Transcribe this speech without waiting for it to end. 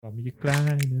Laat me je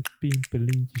kleine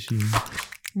pimpelintje zien.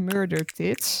 Murder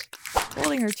tits.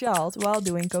 Holding her child while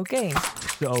doing cocaine.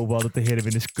 Zo, we hadden te hidden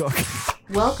in his cock.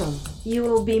 Welcome. You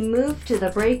will be moved to the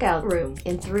breakout room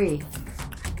in 3,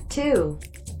 2,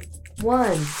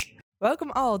 1.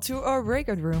 Welcome all to our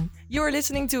breakout room. You are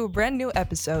listening to a brand new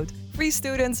episode. 3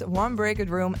 students, 1 breakout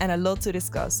room and a lot to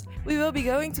discuss. We will be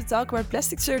going to talk about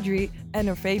plastic surgery and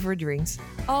our favorite drinks,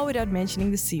 all without mentioning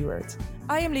the C word.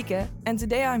 I am Lieke and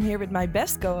today I'm here with my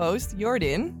best co-host,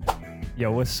 Jordan.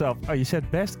 Yo, what's up? Oh, you said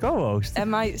best co-host.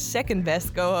 And my second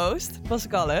best co-host,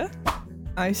 Pascalle.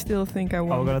 I still think I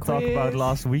won. We're gonna talk about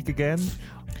last week again.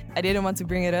 I didn't want to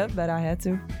bring it up, but I had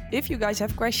to. If you guys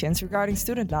have questions regarding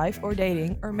student life or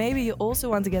dating, or maybe you also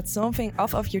want to get something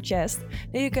off of your chest,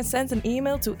 then you can send an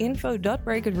email to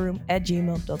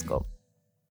info.breakout@gmail.com.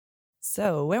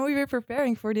 So, when we were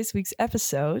preparing for this week's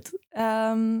episode,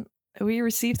 we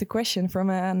received a question from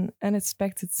an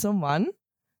unexpected someone.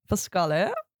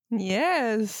 Pascalle,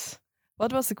 Yes.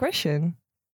 what was the question?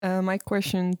 My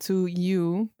question to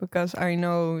you, because I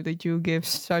know that you give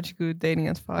such good dating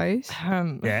advice.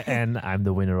 Yeah, and I'm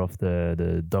the winner of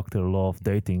the Dr. Love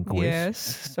dating quiz. Yes.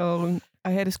 So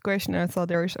I had this question and I thought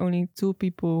there is only 2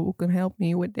 people who can help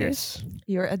me with this.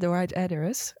 You're at the right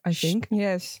address, I think.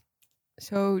 Yes.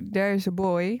 So there is a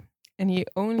boy and he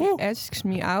only asks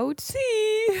me out.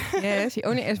 See? Yes, he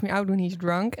only asks me out when he's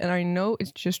drunk and I know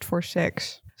it's just for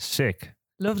sex. Sick.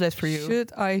 Love that for you.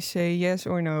 Should I say yes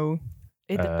or no?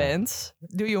 It depends.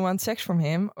 Do you want sex from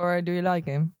him or do you like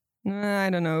him? I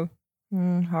don't know.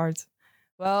 Hard.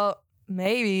 Well,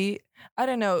 maybe. I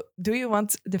don't know. Do you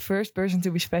want the first person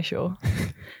to be special?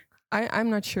 I'm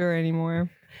not sure anymore.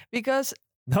 Because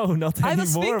No, not anymore. I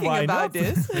was thinking Why about not?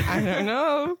 this. I don't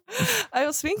know. I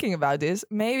was thinking about this.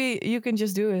 Maybe you can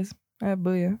just do it.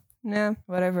 Booyah. Nah,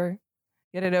 Whatever.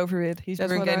 Get it over with. He's that's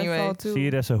drunk what anyway. I thought too. See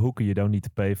it as a hooker you don't need to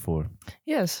pay for.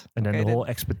 Yes. And then Okay, the whole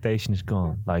expectation is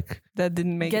gone. Like, That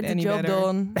didn't make Get it the any job better.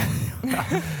 done.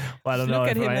 well, I don't Look know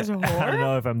at if him as a I don't whore.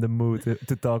 know if I'm the mood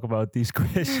to talk about these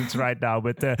questions right now.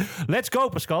 But let's go,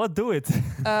 Pascal. Do it.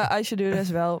 I should do it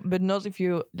as well, but not if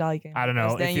you like him. I don't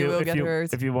know. because Then you will get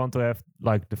hurt. If you want to have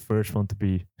like the first one to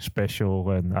be special,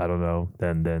 and I don't know,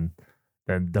 then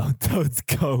don't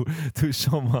go to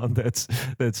someone that's.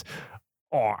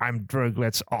 Oh, I'm drunk.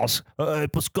 Let's ask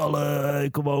Pascal,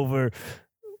 come over.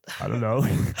 I don't know.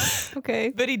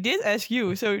 Okay. But he did ask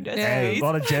you, so that's Hey, great.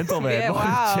 what a gentleman! Yeah, what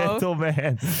wow. a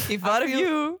gentleman! He thought of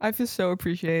you. I feel so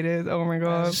appreciated. Oh my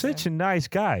god. Such a nice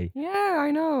guy. Yeah,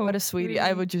 I know. What a sweetie.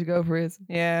 I would just go for it.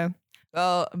 Yeah.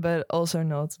 Well, but also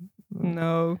not.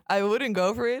 No. I wouldn't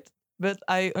go for it, but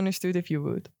I understood if you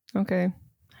would. Okay.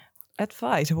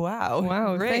 Advice. Wow.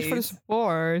 Wow. Great. Thanks for the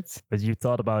support. But you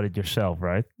thought about it yourself,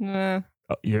 right? Nah.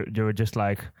 Oh, you were just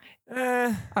like,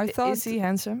 I thought. Is he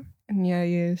handsome? Yeah,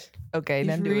 he is. Okay, He's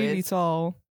then do really it.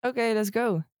 tall. Okay, let's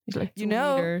go. He's like You 2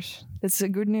 know- meters. That's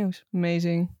good news.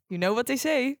 Amazing. You know what they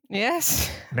say.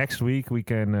 Yes. next week we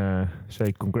can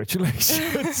say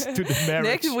congratulations to the marriage.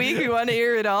 Next week we want to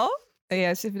hear it all.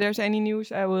 Yes, if there's any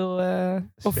news, I will,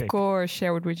 of Sick. course,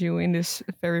 share it with you in this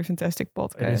very fantastic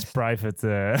It is podcast. private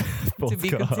To be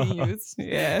podcast. continued.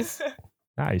 Yes.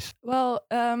 Nice. Well,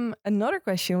 another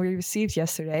question we received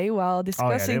yesterday while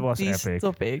discussing was these epic.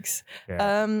 topics.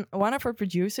 Yeah. One of our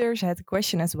producers had a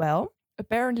question as well.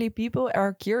 Apparently, people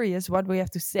are curious what we have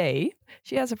to say.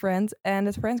 She has a friend, and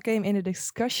that friend came in a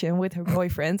discussion with her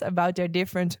boyfriend about their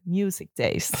different music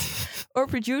tastes. Our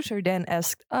producer then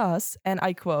asked us, and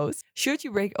I quote, "Should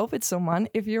you break up with someone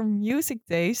if your music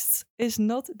tastes is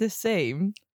not the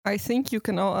same?" I think you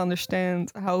can all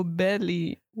understand how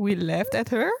badly we laughed at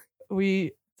her.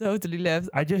 We totally left.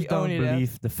 I just We don't only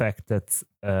believe the fact that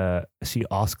she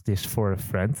asked this for a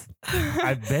friend.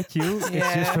 I bet you it's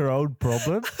Yeah. just her own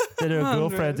problem. That her 100.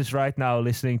 girlfriend is right now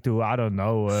listening to, I don't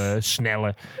know,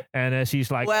 Snelle. And she's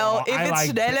like, Well, oh, if I it's like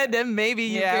Snelle, then maybe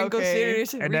you Yeah, can okay. consider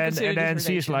this. and reconsider then this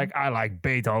she's relation. like, I like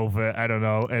Beethoven. I don't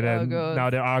know. And Oh, then God. now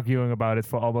they're arguing about it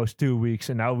for almost 2 weeks.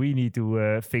 And now we need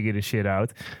to figure the shit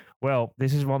out. Well,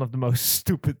 this is one of the most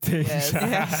stupid things Yes.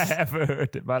 I ever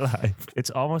heard in my life. It's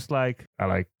almost like I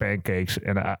like pancakes.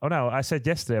 And I said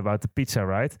yesterday about the pizza,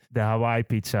 right? The Hawaii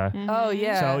pizza. Oh,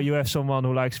 yeah. So you have someone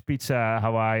who likes pizza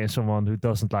Hawaii and someone who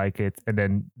doesn't like it. And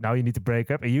then now you need to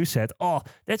break up. And you said, oh,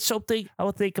 that's something I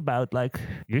would think about. Like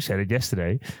you said it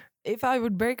yesterday. If I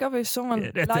would break up with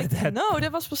someone Yeah, no,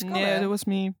 that was Pascalle. Yeah, that was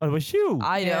me. Oh, it was you.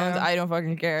 I don't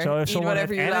fucking care. So if Eat someone had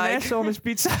whatever you like. ananas on his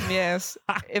pizza. Yes.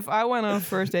 If I went on a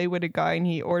first date with a guy and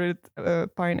he ordered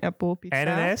pineapple pizza.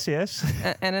 Ananas, yes.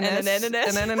 Ananas. And an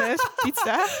ananas. An ananas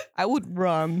pizza. I would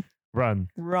run. Run.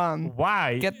 Run.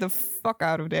 Why? Get the fuck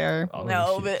out of there. Oh,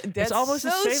 No, shit. but that's it's almost so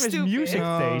the same stupid. as music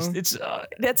No. taste. It's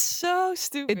That's so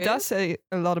stupid. It does say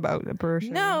a lot about a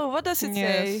person. No, what does it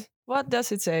say? Yes. What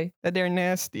does it say? That they're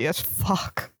nasty as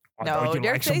fuck. oh, No, don't you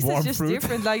their like some taste is warm just fruit?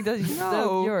 different like the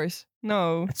No. yours.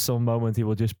 No. At some moment, he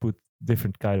will just put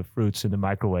different kind of fruits in the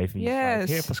microwave. And he's like, Yes.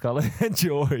 here, Pascalle,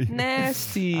 enjoy.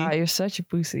 Nasty. Ah, you're such a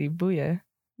pussy. Booyah.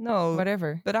 No.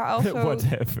 Whatever. But I also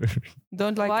Whatever.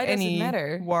 don't like Why does it any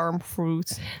matter? warm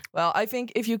fruit. Well, I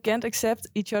think if you can't accept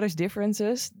each other's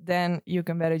differences, then you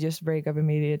can better just break up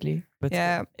immediately. But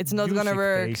Yeah. It's not gonna music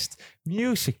work.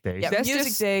 Music taste. Yeah, That's music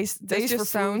just- taste, that taste for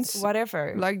just food, sounds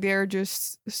whatever. Like they're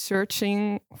just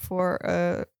searching for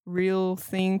a real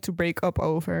thing to break up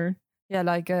over. Yeah,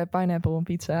 like pineapple on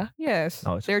pizza Yes.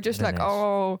 No, it's They're just like, ananas.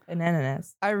 oh, and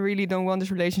ananas. I really don't want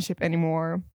this relationship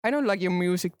anymore. I don't like your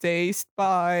music taste.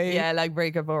 Bye. Yeah, like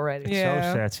break up already.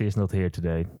 Yeah. So sad she is not here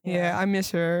today. Yeah, I miss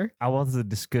her. I wanted to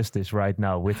discuss this right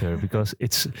now with her because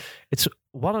it's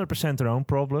 100% her own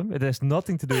problem. It has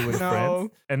nothing to do with a No. friend.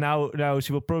 And now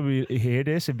she will probably hear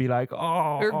this and be like,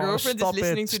 oh, Her oh, girlfriend is stop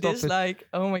listening it, to stop this it. like,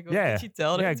 oh my god, Yeah. did she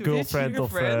tell them Yeah, to girlfriend your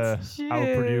of friends? our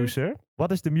Shit. producer.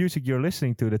 What is the music you're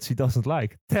listening to that she doesn't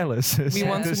like? Tell us. Send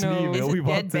want to us an know. email. Is it We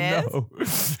want to that bad? know.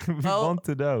 We Well, want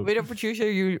to know. With a producer,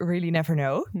 you really never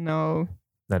know. No.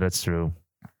 No, that's true.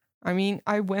 I mean,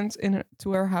 I went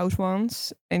to her house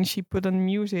once and she put on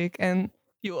music and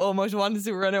You almost wanted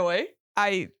to run away.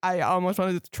 I almost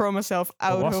wanted to throw myself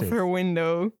out was of it? her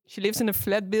window. She lives in a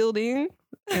flat building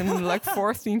in like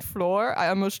 14th floor. I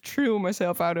almost threw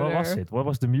myself out of What there. was it? What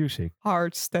was the music?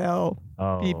 Hardstyle,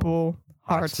 Oh, people.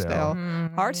 hardstyle.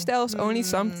 Hardstyle. Hardstyle is only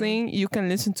something you can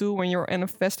listen to when you're in a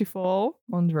festival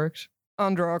on drugs.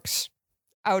 on drugs,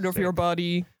 out of Sick. your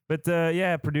body. But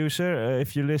yeah, producer,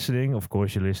 if you're listening, of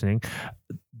course you're listening,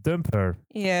 dump her.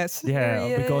 Yes.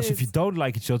 Yeah, because if you Yes. don't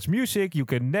like each other's music, you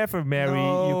can never marry,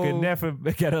 you No. can never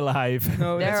get alive.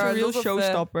 No, There that's are a a real lot of,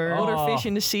 showstopper. Oh. Other fish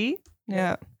in the sea.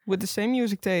 Yeah, with the same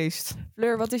music taste.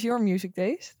 Fleur, what is your music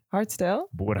taste? Hardstyle?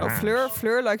 Oh,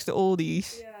 Fleur likes the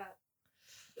oldies.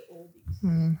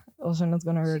 Also not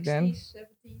gonna work then.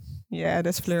 Yeah,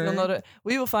 that's Fleur. Still not a-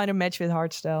 we will find a match with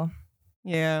hardstyle,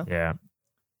 Yeah. Yeah.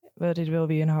 but it will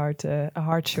be a hard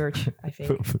search, I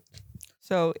think.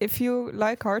 So if you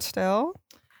like hardstyle,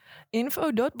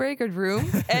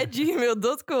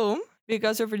 info.breakout@gmail.com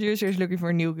because our producer is looking for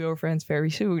a new girlfriend very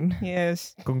soon.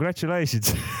 yes.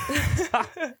 Congratulations.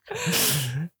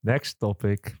 Next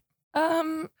topic.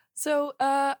 So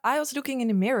I was looking in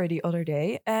the mirror the other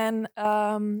day, and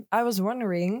I was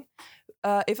wondering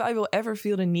if I will ever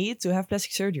feel the need to have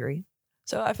plastic surgery.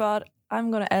 So I thought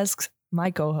I'm gonna ask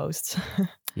my co-hosts.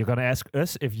 You're gonna ask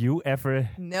us if you ever.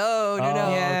 No, no, no.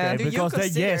 Oh, Yeah. okay, Do you because then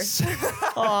consider? yes.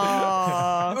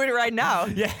 Aww. Do it right now.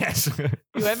 Yes.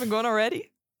 You haven't gone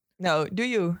already? No, do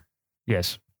you?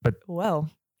 Yes. But Well,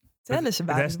 tell but us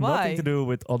about it has it. Why? nothing to do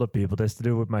with other people. It has to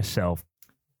do with myself.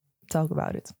 Talk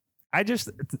about it. I just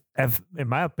have, in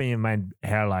my opinion, my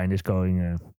hairline is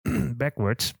going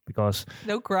backwards because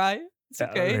No cry. It's a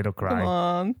okay. little Come cry.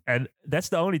 on. And that's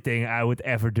the only thing I would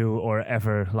ever do or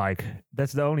ever like.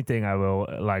 That's the only thing I will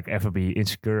like ever be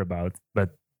insecure about.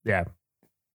 But yeah,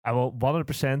 I will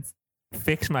 100%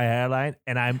 fix my hairline,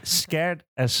 and I'm scared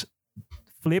as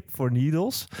flip for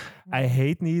needles. I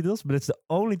hate needles, but it's the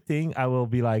only thing I will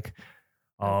be like,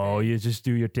 oh, Okay. you just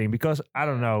do your thing, because I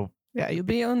don't know. Yeah, you'll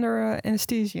be under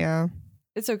anesthesia.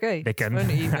 It's okay. They It's can,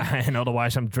 funny even. and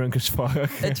otherwise I'm drunk as fuck.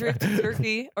 A trip to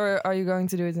Turkey, or are you going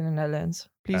to do it in the Netherlands?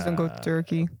 Please don't go to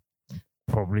Turkey.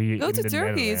 Probably Go in to the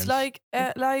Turkey. It's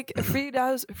Netherlands. like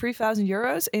 3,000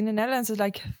 euros. In the Netherlands, it's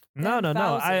like No. 10,000.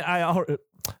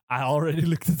 I already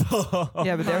looked it up.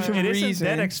 Yeah, but there's a it isn't reason.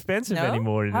 that expensive No?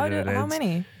 anymore in the How Netherlands.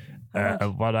 many? How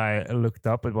much? What I looked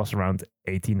up, it was around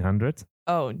 1,800,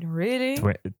 Oh, really?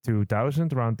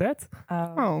 2,000, around that.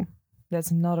 Oh,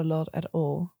 That's not a lot at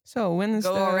all. so when is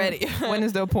Go the already. when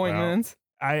is the appointment?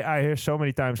 I hear so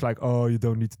many times like, oh, you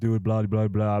don't need to do it, blah, blah,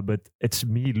 blah. But it's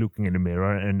me looking in the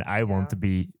mirror, and I want to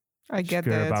be I get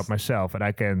secure that. about myself, and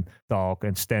I can talk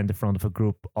and stand in front of a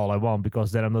group all I want,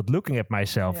 because then I'm not looking at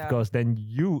myself, Yeah. because then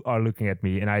you are looking at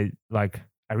me, and I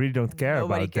really don't care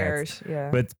Nobody about cares. that. Yeah.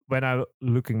 But when I'm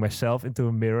looking myself into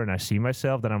a mirror and I see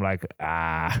myself, then I'm like,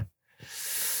 I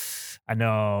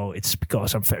know it's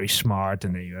because I'm very smart,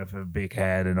 and then you have a big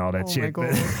head and all that Oh my shit.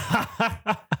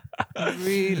 God.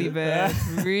 Really bad.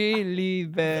 Really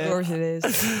Of bad. course it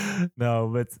is. No,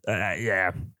 but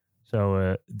yeah.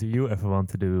 So, do you ever want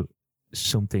to do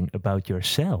something about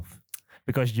yourself?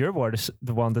 because you're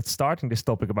the one that's starting this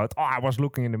topic about, I was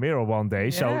looking in the mirror one day.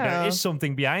 So there Yeah. is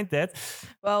something behind that.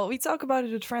 Well, we talk about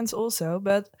it with friends also,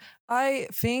 but I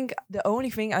think the only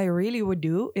thing I really would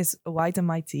do is whiten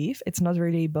my teeth. It's not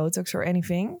really Botox or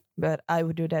anything, but I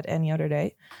would do that any other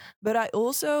day. But I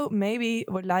also maybe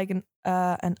would like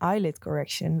an eyelid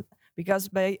correction, because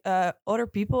by other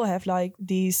people have like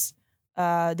these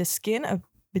the skin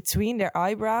between their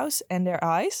eyebrows and their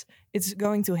eyes, it's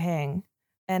going to hang,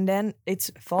 and then it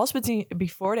falls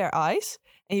before their eyes,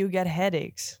 and you get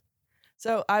headaches.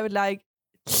 So I would like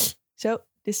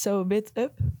sew a bit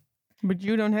up. But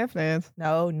you don't have that.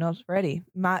 No, not ready.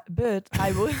 But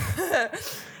I would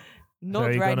not So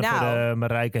you're right gonna now. for the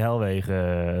Marijke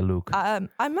Helwegen look.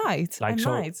 I might. Like I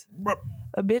so- might.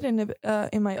 A bit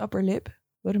in my upper lip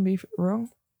wouldn't be wrong.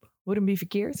 Wouldn't be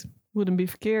verkeerd. Wouldn't be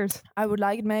verkeerd. I would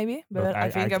like it maybe, but I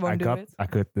think I won't do it. I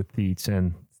cut the teeth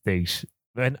and things.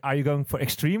 And are you going for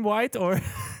extreme white or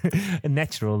a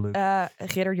natural look?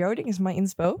 Gerard Joling is my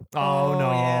inspo. oh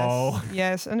no. Yes,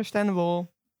 yes,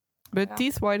 understandable. But Yeah.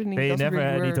 teeth whitening Then you doesn't never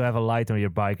really need work. to have a light on your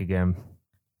bike again.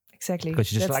 Exactly.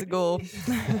 'Cause you just That's like- the goal.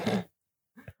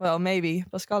 Well, maybe.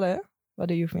 Pascalle, what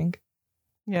do you think?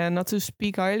 Yeah, not to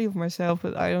speak highly of myself,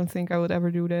 but I don't think I would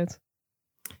ever do that.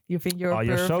 You think you're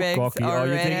You're so perfect cocky. Oh,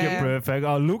 you think you're already. perfect.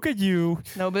 Oh, look at you.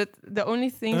 No, but the only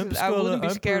thing that I Upscale, wouldn't be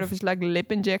scared of is like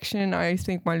lip injection. I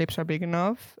think my lips are big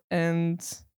enough, and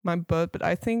my butt, but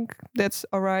I think that's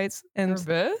all right. And Your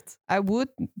butt? I would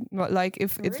like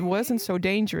if it Really? wasn't so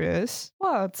dangerous.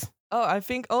 What? Oh, I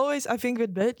think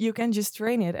with butt you can just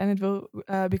train it and it will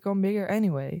become bigger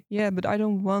anyway. Yeah, but I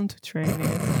don't want to train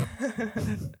it.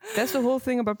 That's the whole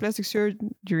thing about plastic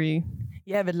surgery.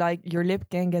 Yeah, but like your lip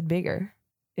can get bigger.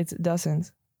 It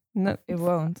doesn't. No, It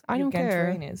won't. I you don't can care.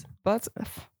 train it. but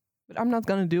I'm not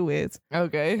gonna do it.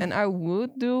 Okay. And I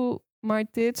would do my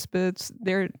tits, but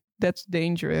that's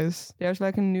dangerous. There's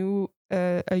like a new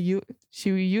she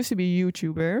used to be a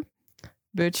YouTuber,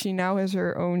 but she now has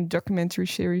her own documentary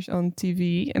series on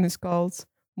TV, and it's called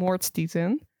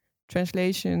Moordstieten.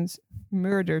 Translations: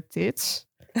 Murder Tits.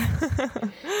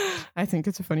 I think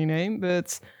it's a funny name,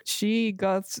 but she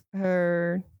got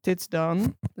her tits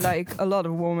done like a lot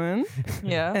of women,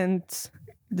 yeah. and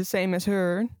the same as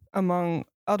her, among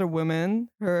other women,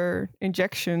 her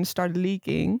injection started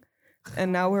leaking,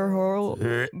 and now her whole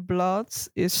blood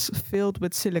is filled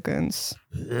with silicons.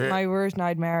 My worst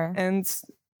nightmare. And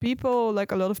people,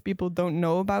 like a lot of people, don't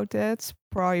know about that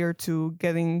prior to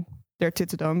getting their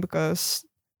tits done because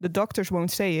the doctors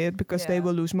won't say it because they Yeah.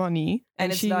 will lose money.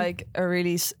 And it's like a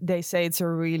really, they say it's a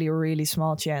really, really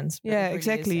small chance. but it Yeah, really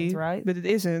exactly. isn't, right? But it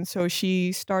isn't. So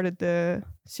she started the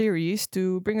series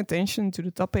to bring attention to the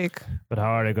topic. But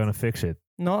how are they going to fix it?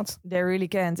 Not. They really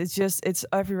can't. It's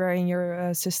everywhere in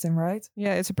your system, right?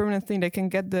 Yeah, it's a permanent thing. They can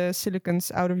get the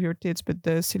silicons out of your tits, but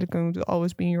the silicone will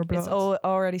always be in your blood. It's all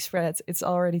already spread. It's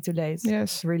already too late.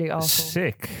 Yes. It's really awful.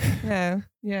 Sick. Yeah.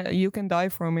 Yeah, you can die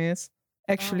from it.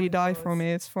 Actually Oh my die from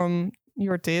it, from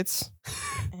your tits.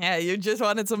 Yeah, you just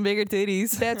wanted some bigger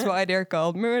titties. That's why they're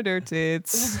called murder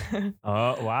tits.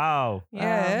 Oh, wow.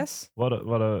 Yes. What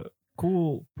a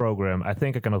cool program. I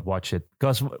think I cannot watch it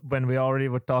because when we already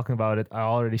were talking about it, I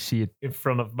already see it in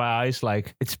front of my eyes.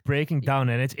 Like it's breaking down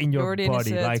and it's in your Jordan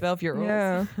body. is a Like 12-year-old.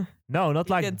 Yeah. no, not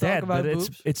You like can talk that, about but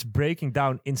boobs. it's breaking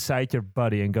down inside your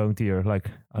body and going to your like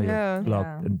your Yeah. blood.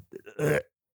 Yeah. And,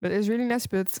 But it's really nice.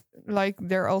 But like,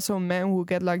 there are also men who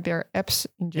get like their abs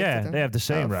injected. yeah, and they have the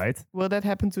same, stuff. right? Will that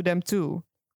happen to them too?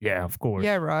 Yeah, of course.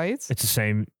 Yeah, right. It's the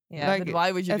same. Yeah, Like, but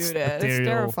why would you That's, do that? that's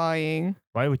Material. terrifying.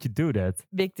 Why would you do that?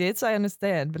 Big tits, I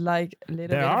understand, but like a little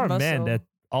There bit are of muscle. men that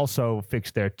also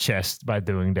fix their chest by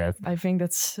doing that. I think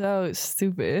that's so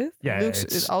stupid. Yeah,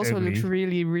 It also looks ugly.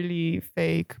 really, really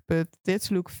fake. But tits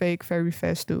look fake very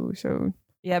fast too. So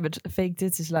Yeah, but fake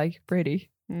tits is like pretty.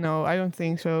 no, I don't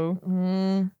think so.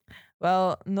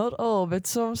 Well, not all, but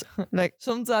Like,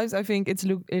 sometimes I think it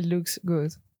looks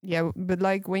good. yeah, but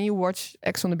like when you watch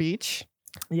Ex on the Beach,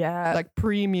 Yeah, like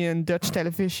premium Dutch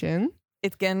television,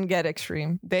 it can get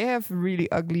extreme. they have really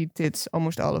ugly tits,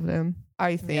 almost all of them.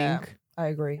 I think. Yeah. I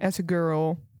agree. As a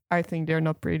girl, I think they're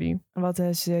not pretty. What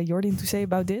has Jordan to say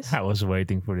about this? I was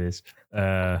waiting for this.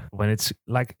 When it's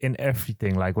like in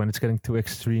everything, like when it's getting too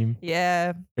extreme,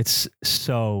 Yeah, it's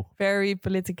so very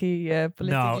politically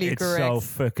no, it's correct. so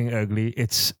fucking ugly.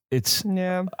 It's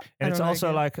Yeah. and I it's don't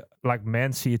also like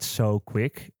men see it so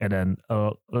quick, and then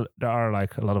there are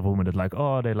like a lot of women that like,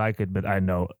 oh, they like it, but I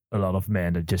know a lot of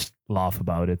men that just laugh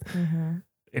about it. Mhm.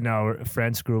 in our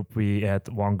friends group, we had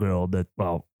one girl that,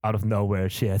 well, out of nowhere,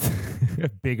 she had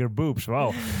bigger boobs.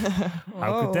 Wow,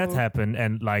 how could that Oh. happen?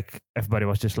 And like everybody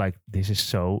was just like, this is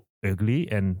so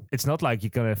ugly. And it's not like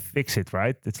you're gonna fix it,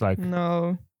 right? It's like,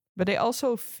 No. But they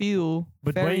also feel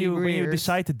but very when you weird.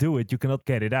 decide to do it, you cannot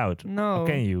get it out. No. How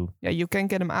can you? Yeah, you can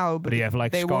get them out, But you have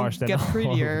like they scars won't that get all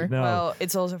prettier. No. Well,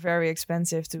 it's also very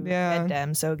expensive to Yeah. get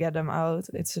them, so get them out.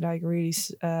 It's like really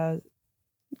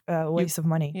waste of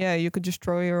money. Yeah, you could just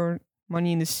throw your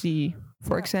money in the sea.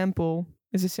 For Yeah. example,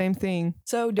 it's the same thing.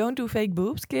 So don't do fake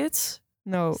boobs, kids.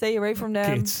 No. Stay away from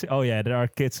them. Kids. Oh yeah, there are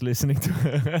kids listening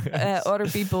to Other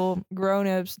people,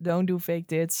 grown-ups, don't do fake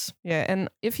tits. Yeah, and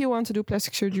if you want to do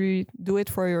plastic surgery, do it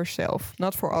for yourself,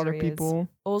 not for other Period. people.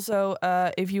 Also,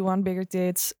 if you want bigger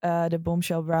tits, the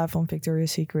bombshell bra from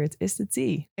Victoria's Secret is the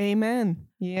tea. Amen.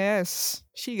 Yes,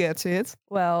 she gets it.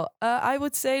 Well, I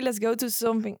would say let's go to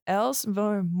something else,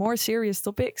 more serious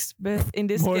topics. But in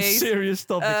this more case, serious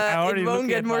topics. I it already won't look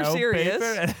get at more my own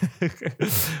serious. paper.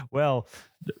 Well,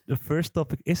 the first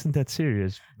topic isn't that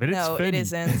serious, but it's no, funny. it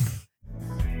isn't.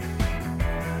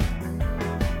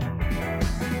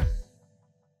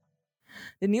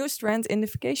 The newest trend in the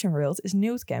vacation world is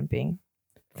nude camping.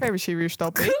 Very serious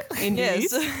topic. Indeed.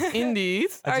 Yes. Indeed.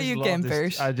 I Are just you love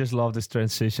campers? I just love this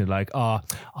transition. Like,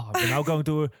 we're now going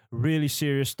to a really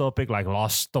serious topic. Like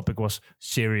last topic was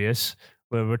serious,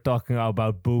 where we're talking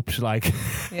about boobs, like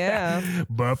Yeah.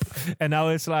 burp, and now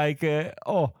it's like,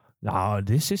 no,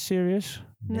 this is serious.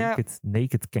 Yeah.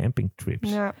 Naked camping trips.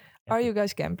 Yeah. Are you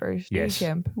guys campers? Do you Yes.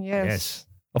 camp? Yes. Yes,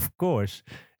 of course.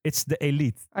 It's the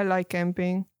elite. I like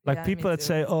camping. Like Yeah, people me that too.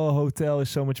 say, "Oh, hotel is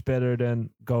so much better than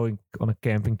going on a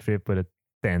camping trip with a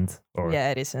tent." Or Yeah,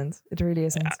 it isn't. It really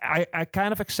isn't. I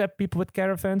kind of accept people with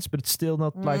caravans, but it's still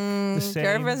not like the same.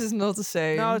 Caravans is not the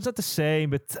same. No, it's not the same,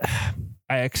 but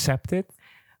I accept it.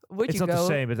 Would It's you not go? the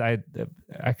same, but I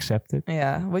accept it.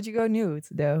 Yeah. Would you go nude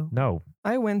though? No,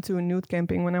 I went to a nude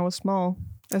camping when I was small,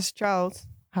 as a child.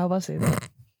 How was it?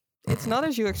 It's not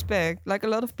as you expect. Like a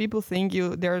lot of people think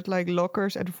there's like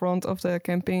lockers at the front of the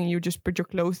camping. You just put your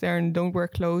clothes there and don't wear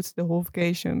clothes the whole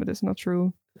vacation, but it's not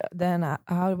true. Then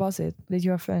how was it? Did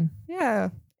you have fun? Yeah,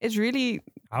 it's really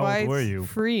how quite old were you?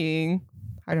 freeing.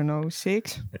 I don't know,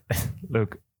 6.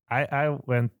 Look, I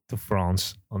went to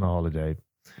France on a holiday,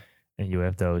 and you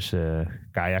have those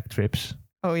kayak trips.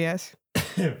 Oh yes.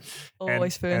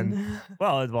 Always fun. and-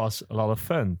 Well, it was a lot of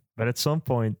fun, but at some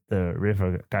point the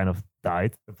river kind of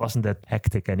died. It wasn't that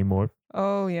hectic anymore.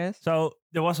 Oh yes. So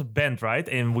there was a bend, right?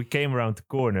 And we came around the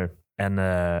corner, and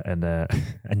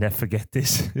I never forget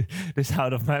this this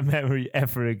out of my memory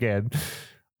ever again.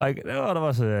 Like, oh, there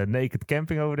was a naked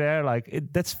camping over there. Like,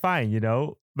 that's fine, you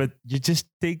know. But you just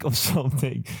think of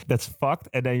something that's fucked,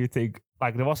 and then you think,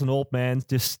 like, there was an old man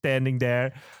just standing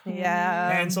there,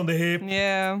 Yeah. hands on the hip,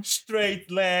 Yeah.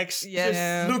 straight legs, Yes. just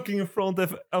Yeah. looking in front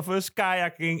of us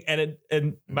kayaking.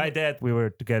 And my dad, we were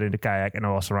together in the kayak, and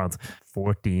I was around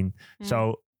 14.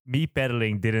 So me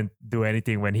pedaling didn't do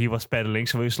anything when he was pedaling.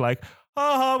 So he was like,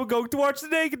 haha, we're going towards the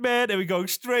naked man, and we're going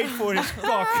straight for his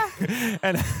cock.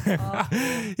 And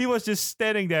he was just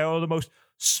standing there on the most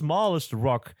smallest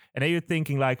rock. And then you're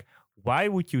thinking, like, why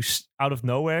would you out of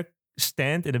nowhere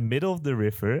stand in the middle of the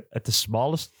river at the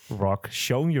smallest rock,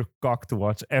 showing your cock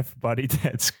towards everybody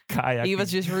that's kayaking? He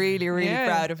was just really, really Yeah.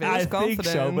 proud of it. was I think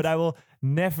so, confident. but I will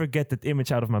never get that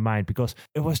image out of my mind because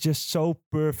it was just so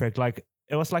perfect. Like,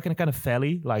 it was like in a kind of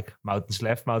valley, like mountains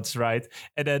left, mountains right.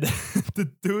 And then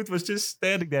the dude was just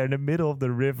standing there in the middle of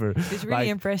the river. This really like,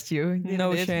 impressed you.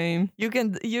 No didn't it? shame.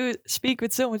 You speak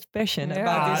with so much passion Yeah.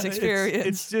 about Ah, this experience.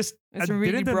 It's just, It's I a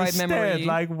really didn't bright understand, memory.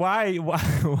 Like, why?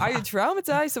 Are you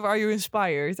traumatized or are you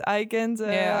inspired? I can't.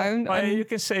 Yeah, Well, you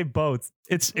can say both.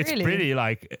 It's Really? pretty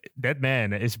like that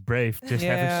man is brave. Just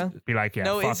Yeah. have to be like, yeah,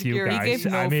 No fuck you insecurity. guys. He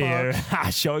gave no I'm here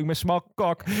showing my small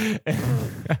cock.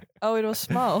 Oh, it was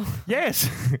small. Yes.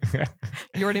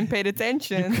 You didn't pay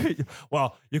attention.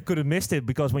 Well, you could have missed it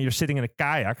because when you're sitting in a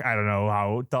kayak, I don't know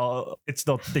how tall. It's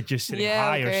not that you're sitting Yeah,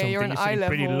 high or okay, something. you're You're on eye sitting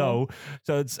pretty level. low,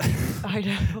 so it's I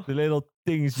know. the little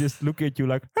things just look at you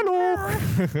like hello,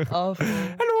 Awful.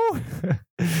 hello.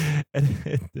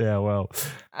 Yeah, well,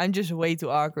 I'm just way too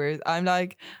awkward. I'm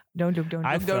like, don't look,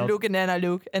 I don't felt- look, and then I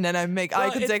look, and then I make Well, eye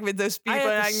contact with those people, I had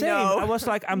and the I same. know. I was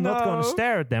like, I'm not going to No.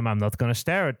 stare at them. I'm not going to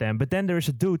stare at them. But then there is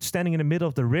a dude standing in the middle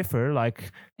of the river,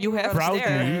 like You have Proud to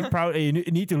stare. proudly. You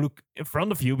need to look in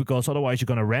front of you because otherwise you're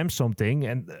going to ram something.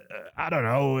 And I don't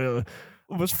know.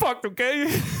 It was fucked, okay?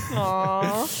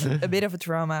 Aw. A bit of a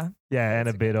trauma. Yeah, and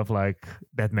a bit of like,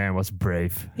 that man was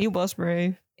brave. He was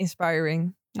brave.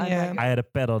 Inspiring. I Yeah. like it. I had a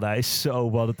pedal that I so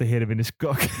wanted to hit him in his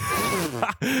cock.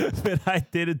 But I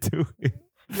didn't do it.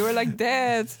 You were like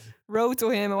that. Row to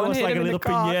him. It And was hit like him a in the little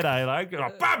cock. piñata.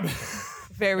 Like, bam!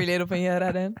 Very little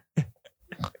pinata then.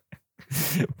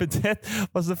 But that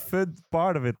was the fun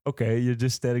part of it. Okay, you're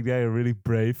just standing there, you're really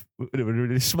brave with a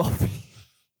really small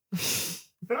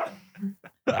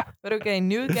But okay,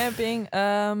 new camping.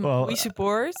 Well, we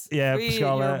support. yeah, Free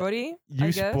Pascalle, your body. you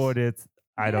I guess. support it.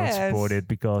 I don't support Yes. it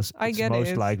because I it's get most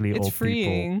it. likely It's old people.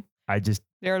 freeing. I just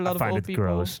There are a lot of find old it people.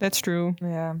 gross. That's true.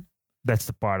 Yeah. that's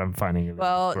the part I'm finding. A little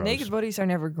Well, gross. naked bodies are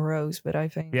never gross, but I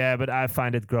think Yeah, but I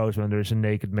find it gross when there's a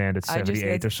naked man that's I just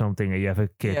 78 get- or something, and you have a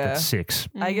kid Yeah. that's 6.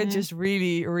 I get Mhm. just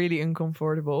really, really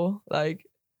uncomfortable. Like,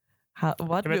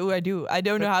 what Yeah, but- do I do? I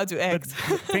don't know how to But act.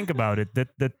 think about it.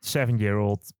 That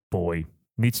 7-year-old boy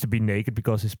needs to be naked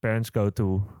because his parents go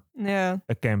to Yeah.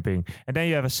 a camping, and then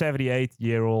you have a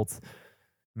 78-year-old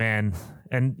man,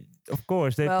 and of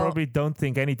course they Well- probably don't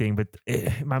think anything. But in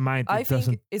my mind, I it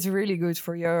doesn't. think it's really good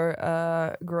for your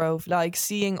growth, like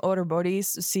seeing other bodies,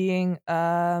 seeing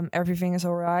everything is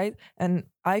all right, and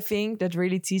I think that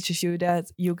really teaches you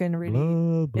that you can really.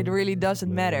 Blah, it really blah,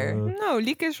 doesn't matter. blah. No,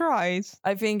 Liek is right.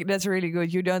 I think that's really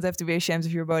good. You don't have to be ashamed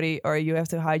of your body, or you have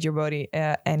to hide your body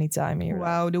anytime in your life.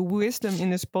 Wow, the wisdom in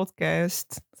this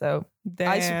podcast. So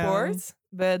Damn. I support,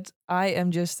 but I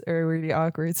am just really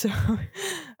awkward, so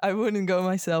I wouldn't go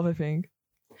myself, I think.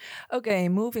 Okay,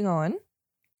 moving on.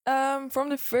 From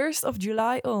the 1st of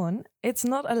July on, it's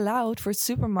not allowed for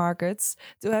supermarkets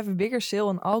to have a bigger sale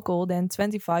on alcohol than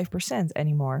 25%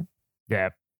 anymore. Yeah.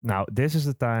 Now this is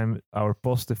the time our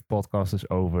positive podcast is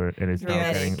over, and it's now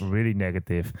Yes. getting really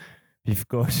negative.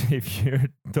 Because if you're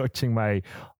touching my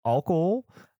alcohol,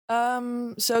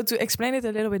 So to explain it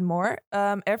a little bit more,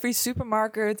 every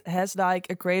supermarket has like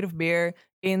a crate of beer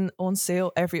on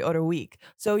sale every other week.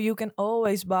 So you can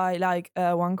always buy like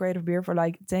one crate of beer for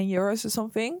like 10 euros or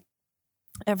something.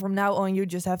 And from now on, you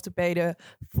just have to pay the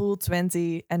full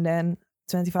 20 and then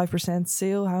 25%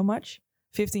 sale. How much?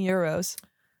 15 euros.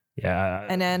 yeah,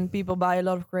 And then people buy a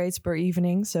lot of crates per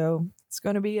evening. So it's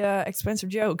going to be an expensive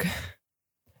joke.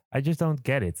 I just don't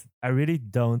get it. I really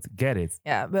don't get it.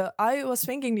 Yeah, but I was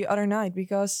thinking the other night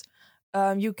because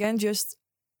you can just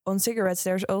on cigarettes.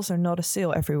 There's also not a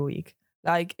sale every week.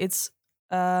 Like it's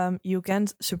you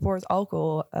can't support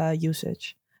alcohol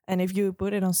usage, and if you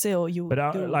put it on sale, you But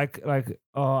do.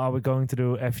 are we going to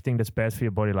do everything that's bad for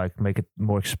your body, like make it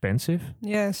more expensive?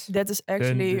 Yes. That is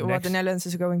actually the what next- the Netherlands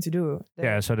is going to do.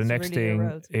 Yeah. So the That's next really a thing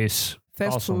road. is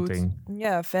Fast also food. something.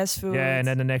 Yeah, fast food. Yeah, and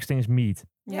then the next thing is meat.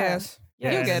 Yes.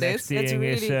 Yeah, you and get the it. next That's thing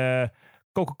is really-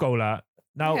 Coca-Cola.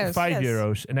 Now Yes, 5 yes.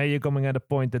 euros, and then you're coming at a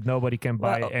point that nobody can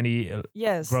buy Well, any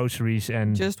Yes. groceries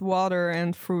and Just water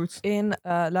and fruit. In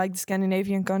like the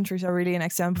Scandinavian countries are really an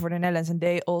example for the Netherlands, and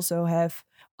they also have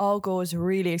alcohol is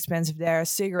really expensive there.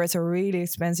 Cigarettes are really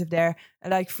expensive there,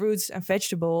 and like fruits and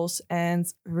vegetables and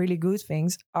really good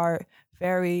things are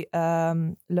very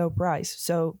low price.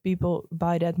 So people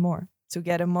buy that more to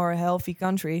get a more healthy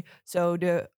country. So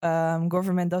the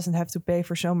government doesn't have to pay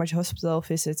for so much hospital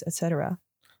visits, etc.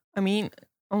 I mean,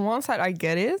 on one side, I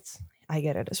get it. I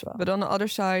get it as well. But on the other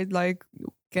side, like,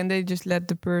 can they just let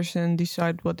the person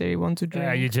decide what they want to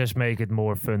drink? you just make it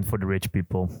more fun for the rich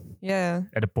people Yeah.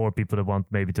 and the poor people that want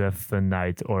maybe to have a fun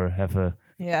night or have a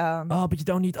Yeah. oh, but you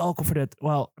don't need alcohol for that.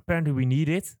 Well, apparently we need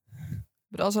it.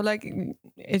 But also, like,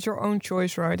 it's your own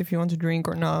choice, right? If you want to drink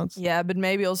or not. Yeah, but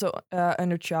maybe also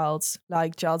under childs.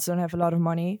 Like childs don't have a lot of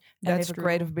money. And That's if a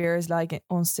crate true. of beer is like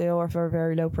on sale or for a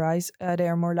very low price, they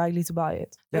are more likely to buy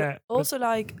it. But Yeah, but- also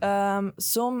like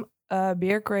some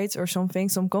beer crates or something,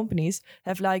 some companies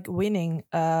have like winning.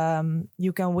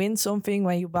 You can win something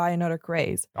when you buy another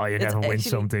crate. Oh, you It's never win actually-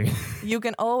 something. You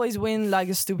can always win like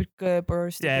a stupid cup or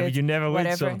a stupid Yeah, but you never win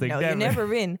whatever. something. No, you never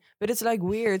win. But it's like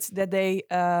weird that they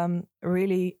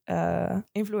really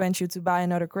influence you to buy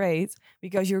another crate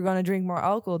because you're gonna drink more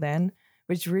alcohol then,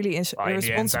 which really is Oh, in the end,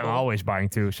 I'm irresponsible. always buying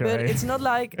too. So But it's not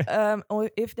like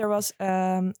if there was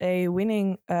a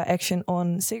winning action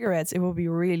on cigarettes, it would be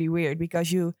really weird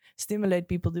because you stimulate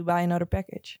people to buy another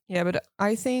package. Yeah, but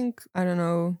I think, I don't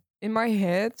know, in my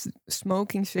head,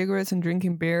 smoking cigarettes and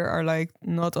drinking beer are like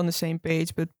not on the same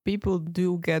page, but people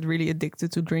do get really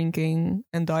addicted to drinking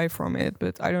and die from it.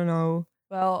 But I don't know.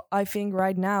 Well, I think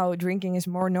right now drinking is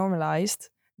more normalized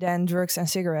than drugs and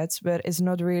cigarettes, but it's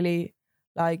not really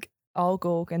like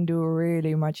alcohol can do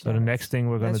really much. So the damage. next thing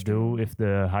we're gonna That's do, true. if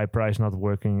the high price not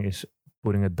working, is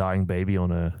putting a dying baby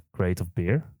on a crate of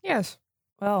beer. Yes.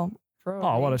 Well, probably.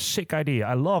 Oh, what a sick idea!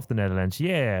 I love the Netherlands.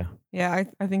 Yeah, Yeah,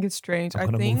 I think it's strange. I'm I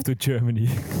gonna think, move to Germany.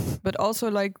 but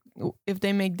also like if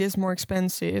they make this more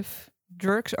expensive,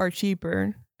 drugs are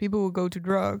cheaper people will go to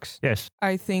drugs. Yes,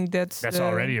 I think that's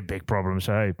already a big problem.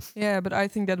 So hey, Yeah, but I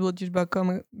think that will just become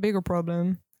a bigger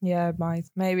problem. Yeah, it might.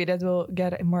 Maybe that will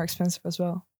get more expensive as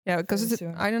well. Yeah, because Very it's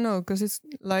soon. I don't know, because it's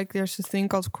like there's a thing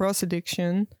called cross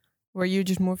addiction, where you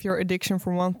just move your addiction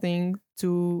from one thing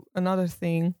to another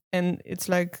thing, and it's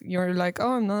like you're like,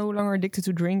 oh, I'm no longer addicted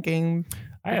to drinking.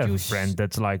 I But have you a friend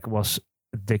that's like was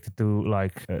addicted to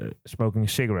like smoking a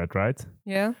cigarette, right?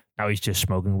 Yeah, Now he's just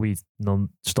smoking weed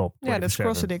non-stop. yeah, that's 24/7.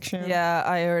 cross addiction. Yeah,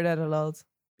 I heard that a lot.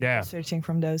 Yeah. Searching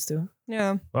from those two.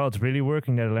 Yeah. Well, it's really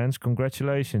working, Netherlands.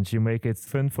 Congratulations. You make it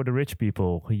fun for the rich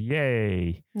people.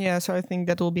 Yay. Yeah, so I think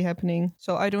that will be happening.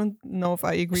 So I don't know if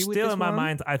I agree with Still this in my one.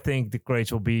 mind, I think the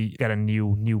crates will get a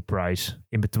new price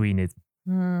in between it.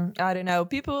 I don't know.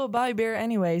 People will buy beer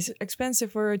anyways,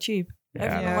 expensive or cheap.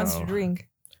 Everyone Yeah. wants to drink.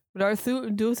 But I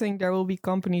do think there will be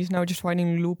companies now just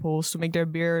finding loopholes to make their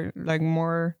beer like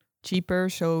more cheaper,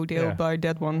 so they'll Yeah. buy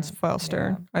that ones faster.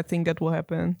 Yeah. I think that will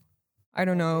happen. I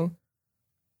don't know.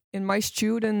 In my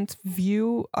student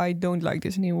view, I don't like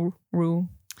this new rule.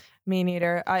 Me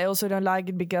neither. I also don't like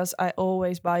it because I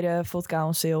always buy the vodka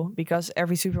on sale because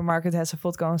every supermarket has a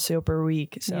vodka on sale per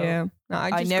week. So yeah, no, I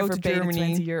I just never go to pay the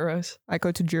Germany. 20 euros. I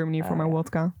go to Germany for my yeah.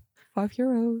 vodka.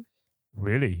 €5.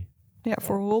 Really? Yeah,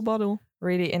 for a whole bottle.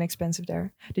 Really inexpensive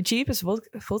there. The cheapest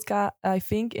vodka I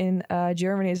think in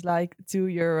Germany is like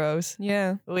 €2.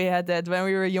 Yeah, We had that when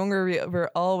we were younger. We were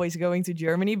always going to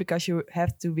Germany because you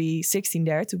have to be 16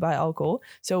 there to buy alcohol.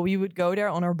 So we would go there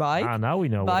on our bike, Now we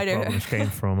know where Buy the their- problems came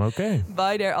from. Okay.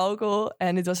 buy their alcohol,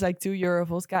 and it was like €2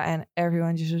 vodka, and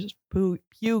everyone just was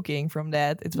puking from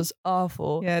that. It was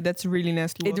awful. yeah, that's really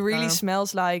nasty. It really vodka.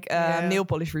 smells like Yeah. nail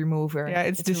polish remover. Yeah,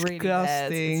 it's really bad.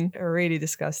 disgusting. It's really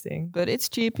disgusting. But it's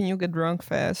cheap and you get drunk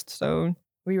fast. So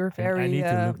We were very. I need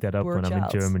to look that up poor when I'm in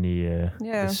child. Germany Yeah.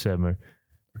 this summer.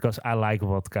 Because I like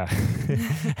vodka.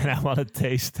 and I want to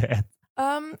taste that.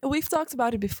 We've talked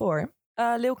about it before.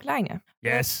 Leeuw Kleine.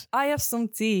 Yes. I have some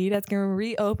tea that can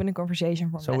reopen the conversation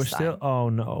from So we're last still... time. Oh,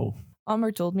 no.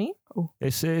 Amber told me.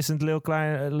 Isn't Lil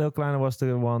Kleine was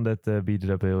the one that beat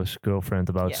up his girlfriend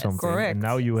about Yes. something? Correct. And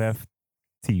now you have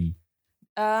tea.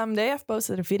 They have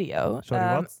posted a video.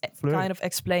 Sorry, what? Fleur? Kind of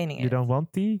explaining You it. don't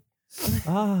want tea?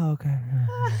 Okay.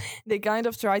 They kind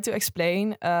of tried to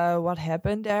explain what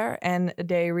happened there, and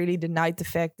they really denied the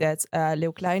fact that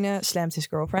Leeuw Kleine slammed his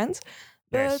girlfriend.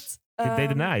 Yes. But Did they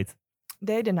denied?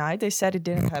 They denied. They said it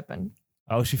didn't happen.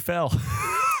 Oh, she fell.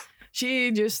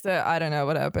 She just, I don't know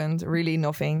what happened. Really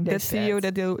nothing. They that video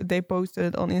said. that they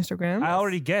posted on Instagram. I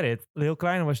already get it. Lil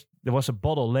Kleine there was a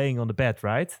bottle laying on the bed,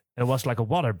 right? And it was like a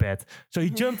water bed. So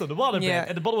he jumped on the water Yeah. bed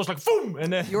and the bottle was like boom.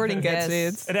 And then Jordan gets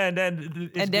Yes. it. And then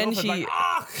his And then girlfriend she- like,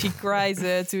 ah! She cries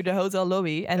to the hotel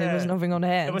lobby, and there was Yeah. nothing on the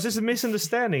hand. It was just a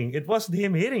misunderstanding. It wasn't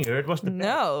him hitting her. It was the bed.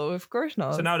 No, of course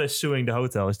not. So now they're suing the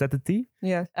hotel. Is that the tea?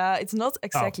 Yeah. It's not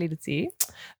exactly the tea,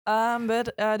 but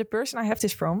the person I have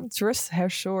this from trusts her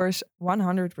source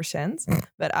 100%.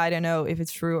 But I don't know if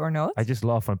it's true or not. I just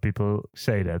love when people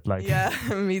say that. Like, Yeah,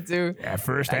 me too. yeah,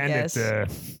 first I hand guess.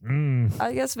 it.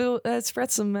 I guess we'll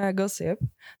spread some gossip.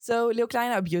 So Leeuw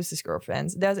Kleine abused his girlfriend.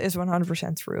 That is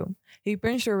 100% true. He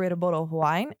punched her with a bottle of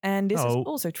wine, and this is No.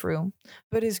 also true.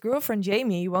 But his girlfriend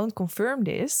Jamie won't confirm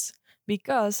this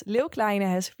because Leeuw Kleine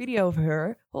has video of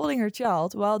her holding her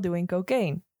child while doing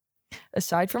cocaine.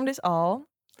 Aside from this all,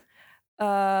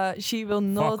 she will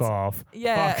not. Fuck off.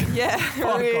 Yeah, Fuck. yeah,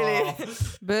 Fuck really.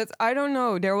 off. But I don't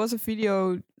know. There was a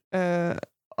video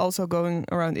also going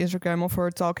around Instagram of her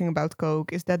talking about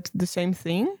coke. Is that the same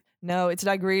thing? No, it's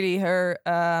like really her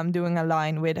doing a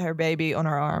line with her baby on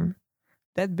her arm.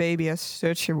 That baby has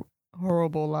such a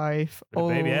horrible life. The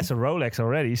baby has a Rolex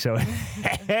already, so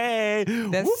hey,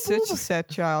 That's whoop, such a whoop. sad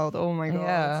child. Oh my god.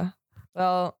 Yeah.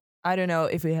 Well, I don't know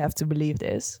if we have to believe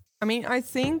this. I mean, I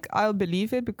think I'll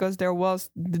believe it because there was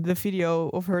the video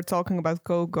of her talking about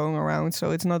coke going around,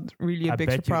 so it's not really a I big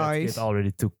bet surprise. you that kid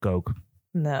already took coke.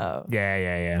 No.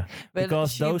 Yeah. But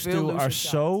Because she those will two lose are her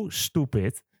so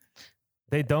stupid.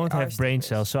 They don't are have brain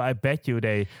stupid. cells, so I bet you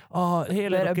here, But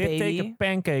little a kid, take a baby-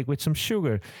 pancake with some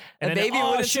sugar. And A then, baby oh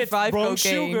wouldn't shit, survive wrong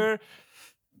cocaine. sugar.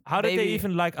 How did they Baby-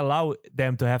 even allow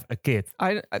them to have a kid?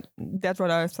 That's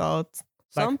what I thought.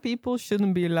 Some people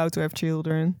shouldn't be allowed to have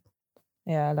children.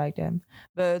 Yeah, I like them.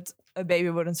 But a baby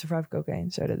wouldn't survive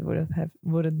cocaine, so that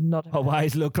would not have Oh, why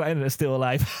is Lil Kleine still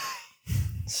alive?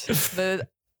 But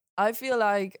I feel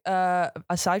like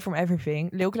aside from everything,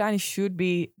 Leeuw Kleine should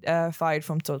be fired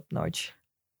from Top Notch.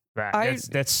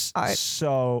 That's I-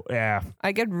 so, yeah.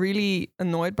 I get really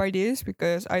annoyed by this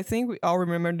because I think we all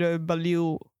remember the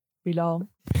Balil Bilal.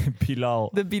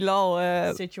 Bilal. The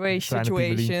Bilal Situation. Kleine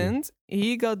situations.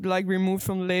 He got like removed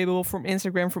from the label, from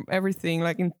Instagram, from everything,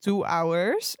 like in 2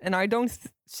 hours. And I don't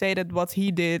say that what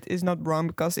he did is not wrong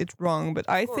because it's wrong, but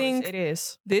I think it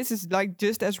is. this is like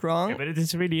just as wrong. Yeah, but it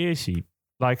is really easy.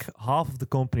 Like half of the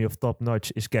company of Top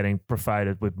Notch is getting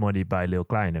provided with money by Lil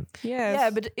Kleine. Yes. Yeah,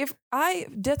 but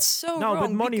that's so No, wrong.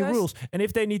 but money because- rules. And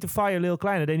if they need to fire Lil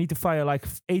Kleine, they need to fire like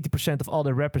 80% of all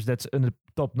the rappers that's in the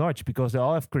Top Notch because they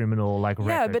all have criminal like Yeah,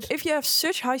 records. but if you have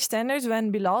such high standards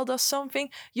when Bilal does something,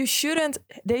 they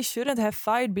shouldn't have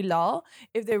fired Bilal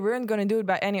if they weren't going to do it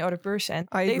by any other person.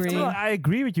 I They've agree. told- I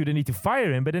agree with you. They need to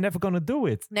fire him, but they're never gonna do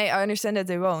it. Nee, I understand that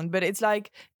they won't, but it's like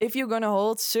if you're going to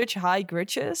hold such high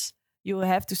grudges, you will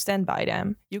have to stand by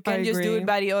them. You can't just do agree. it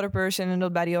by the other person and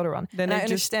not by the other one. Then and I they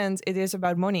just- understand it is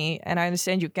about money, and I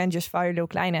understand you can't just fire Lil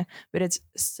Kleine, but it's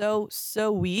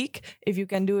so weak if you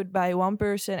can do it by one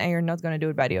person and you're not going to do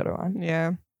it by the other one.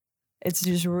 Yeah. It's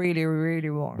just really, really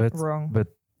wrong. But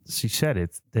she said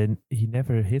it. Then he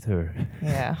never hit her.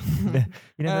 Yeah.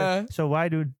 He never, so why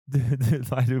do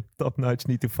Top Notch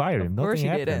need to fire him? Of course he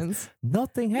Nothing happened. didn't.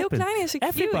 Nothing Lil happened. Kleine is a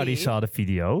Everybody cutie. saw the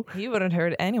video. He wouldn't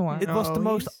hurt anyone. It was the No,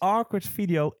 most he's- awkward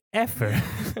video ever.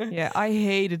 Yeah, I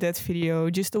hated that video.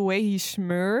 Just the way he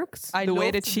smirked, I the way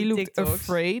loved that she the looked TikToks.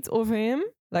 afraid of him.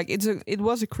 Like it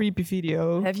was a creepy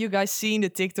video. Have you guys seen the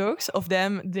TikToks of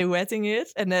them duetting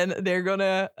it, and then they're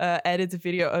gonna edit the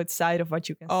video outside of what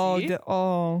you can see?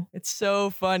 It's so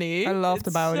funny. I laughed It's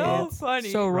about so it. funny.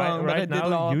 So wrong, but I right did now,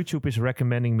 laugh. YouTube is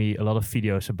recommending me a lot of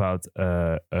videos about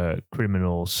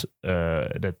criminals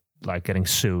that like getting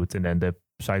sued and then the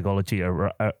psychology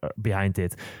behind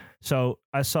it. So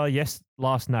I saw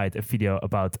last night a video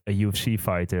about a UFC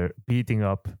fighter beating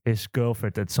up his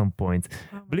girlfriend at some point.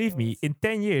 Oh my Believe me, God. in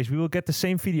 10 years we will get the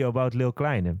same video about Lil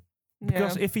Kleine.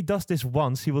 Because if he does this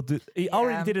once, he will do. He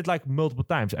already Yeah. did it like multiple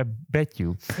times. I bet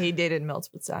you. He did it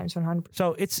multiple times, 100%.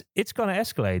 So it's gonna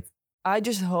escalate. I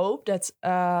just hope that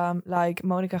like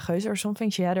Monica Geuze or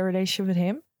something, she had a relationship with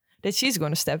him, that she's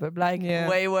gonna step up. Like, Yeah.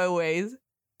 wait.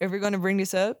 If we're gonna bring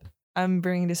this up, I'm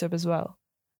bringing this up as well.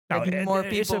 Now, Like, more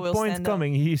there is people a will point stand up.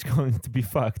 coming. He's going to be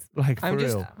fucked. Like for I'm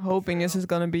just real. hoping this is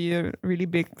gonna be a really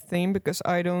big thing because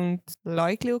I don't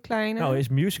like Lil Kleine. No, his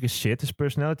music is shit. His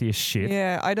personality is shit.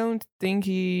 Yeah, I don't think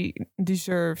he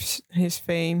deserves his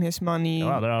fame, his money,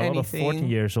 Well, there are a lot of anything. 14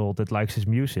 years old that likes his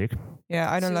music.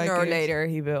 Yeah, I don't Sooner like or it. later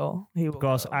he will.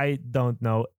 Because go. I don't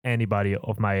know anybody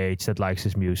of my age that likes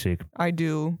his music. I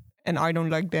do, and I don't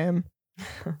like them.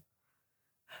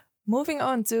 Moving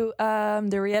on to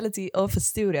the reality of a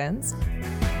student.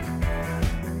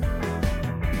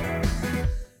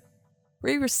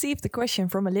 We received a question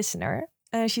from a listener,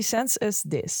 and she sends us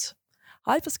this.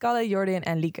 Hi Pascalle, Jordan,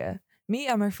 and Lieke. Me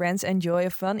and my friends enjoy a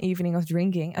fun evening of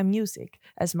drinking and music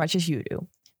as much as you do.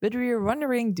 But we are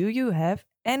wondering, do you have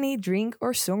any drink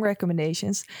or song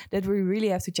recommendations that we really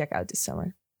have to check out this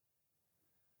summer?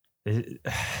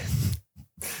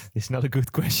 It's not a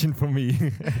good question for me.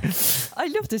 I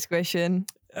love this question.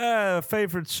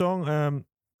 Favorite song?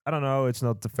 I don't know. It's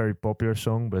not a very popular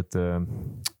song, but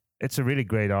it's a really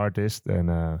great artist,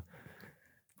 and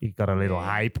he got a little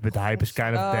hype, but the hype is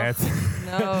kind of Oh, dead.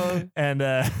 no. And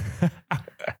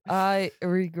I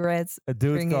regret a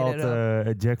dude bringing called it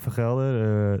up. Jack van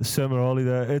Gelder, Summer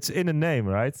Holiday. It's in the name,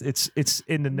 right? It's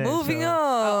in the name. Moving so-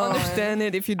 I on. understand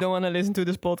it if you don't want to listen to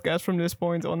this podcast from this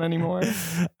point on anymore.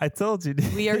 I told you.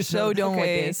 We are so done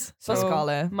Okay, with this. so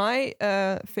Pascalle. my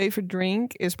favorite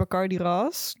drink is Bacardi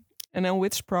Ras, and then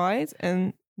with Sprite,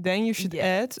 and then you should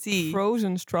Yeah, add tea.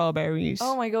 frozen strawberries.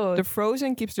 Oh my god. The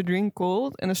frozen keeps the drink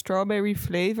cold, and the strawberry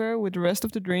flavor with the rest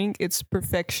of the drink, it's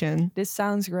perfection. This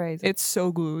sounds great. It's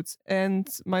so good. And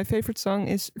my favorite song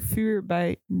is Vuur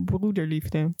bij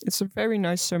Broederliefde. It's a very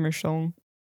nice summer song.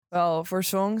 Well, for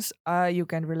songs, you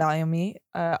can rely on me.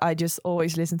 I just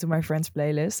always listen to my friends'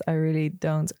 playlist. I really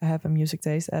don't have a music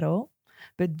taste at all.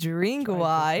 But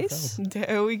drink-wise,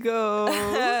 There we go.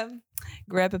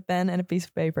 grab a pen and a piece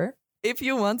of paper. If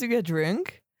you want to get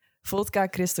drunk, vodka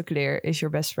crystal clear is your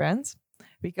best friend.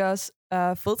 Because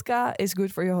vodka is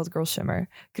good for your hot girl summer.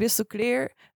 Crystal clear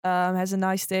has a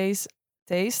nice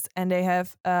taste, and they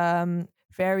have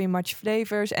very much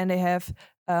flavors, and they have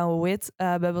with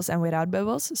bubbles and without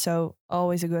bubbles. So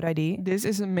always a good idea. This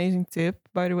is an amazing tip,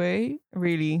 by the way.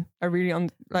 Really. I really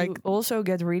Like you also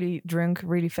get really drunk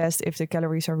really fast if the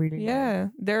calories are really low. Yeah,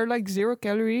 they're like 0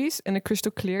 calories, and the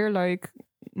crystal clear like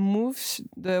moves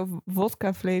the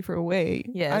vodka flavor away.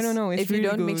 Yes. I don't know. It's if you really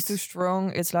don't mix good. too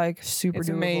strong, it's like super It's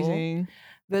doable. amazing.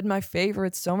 But my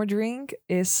favorite summer drink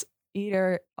is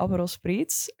either Aperol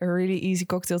Spritz, a really easy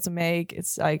cocktail to make.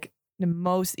 It's like the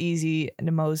most easy and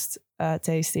the most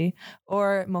tasty.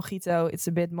 Or mojito, it's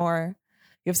a bit more.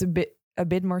 You have to a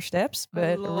bit more steps,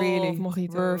 but really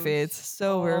mojitos. worth it.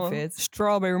 So worth it.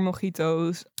 Strawberry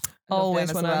mojitos. I love Always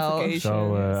them when as well. I'm on vacation.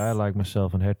 So Yes. I like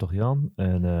myself an Hertog Jan,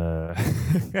 and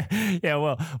yeah.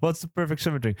 Well, what's the perfect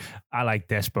summer drink? I like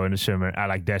Despo in the summer. I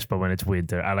like Despo when it's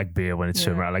winter. I like beer when it's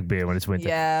summer. I like beer when it's winter.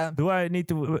 Yeah. Do I need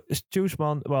to choose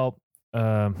one? Well,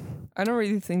 I don't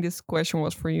really think this question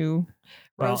was for you.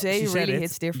 Rosé she said really it.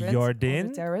 hits different. on the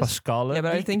Jordan, terrace. Pascalle. Yeah,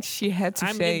 but I think she had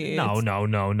to say it. No.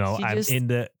 She I'm just- in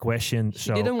the question, She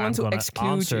so didn't want I'm to gonna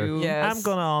exclude answer. you. Yes. I'm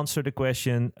gonna answer the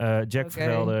question. Jack Okay.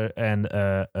 Velder and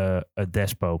a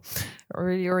Despo.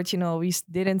 Really original. We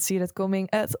didn't see that coming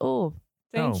at all.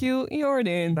 Thank No. you,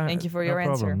 Jordan. Thank you for your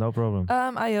answer. No problem.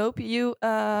 I hope you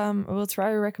will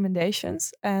try your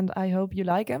recommendations, and I hope you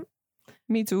like them.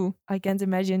 Me too. I can't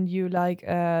imagine you like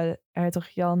Hertog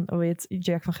Jan with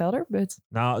Jack van Gelder, but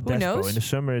Now, Despo. knows? In the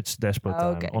summer, it's Despo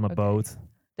time Okay, on a okay. boat.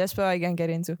 Despo I can get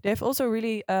into. They have also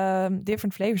really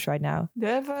different flavors right now. They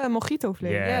have a mojito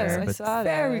flavor. Yeah, Yes, I but- saw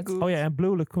Very that. good. Oh yeah, and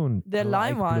Blue Lagoon. The I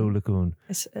lime like Blue one. Lagoon.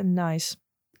 It's nice.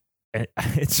 And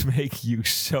it's making you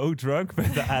so drunk,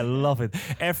 but I love it.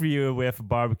 Every year we have a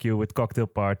barbecue with cocktail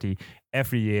party.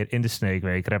 Every year in the Snake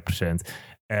Week represent,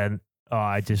 and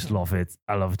I just love it.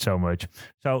 I love it so much.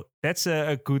 So that's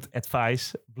a good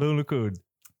advice. Blue Lagoon.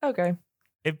 Okay.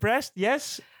 Impressed?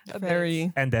 Yes. A bit.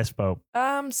 Very. And Despo.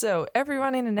 So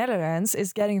everyone in the Netherlands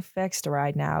is getting vaxxed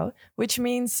right now, which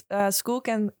means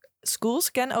schools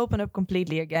can open up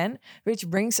completely again, which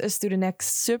brings us to the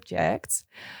next subject.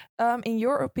 In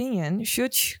your opinion,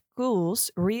 should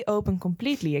schools reopen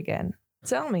completely again?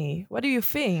 Tell me, what do you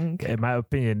think? In my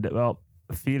opinion, well,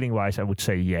 feeling wise, I would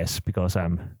say yes, because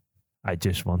I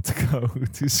just want to go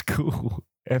to school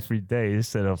every day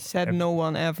instead of. Said no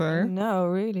one ever. No,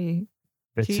 really.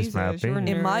 That's just my Jesus, you're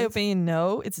opinion. In my Nerd. opinion,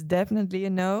 no. It's definitely a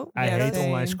no. I Yeah, hate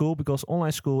online same. school because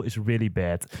online school is really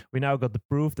bad. We now got the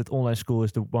proof that online school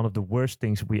is one of the worst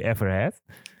things we ever had.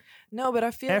 No, but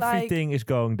I feel Everything is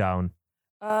going down.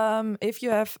 like if you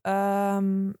have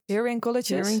here in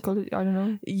colleges, Here in college, I don't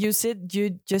know. you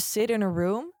just sit in a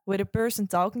room with a person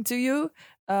talking to you,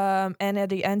 and at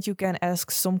the end you can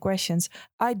ask some questions.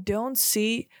 I don't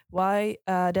see why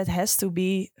that has to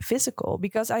be physical,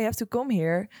 because I have to come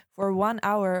here for 1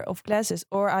 hour of classes,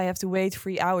 or I have to wait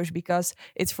 3 hours because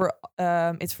it's for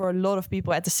a lot of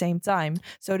people at the same time.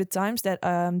 So the times that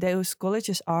those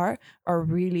colleges are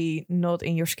really not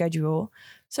in your schedule.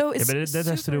 So Yeah, it's but that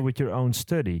has to do super- with your own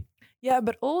study. yeah,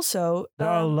 but also There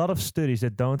are a lot of studies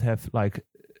that don't have like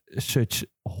such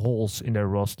holes in their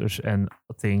rosters and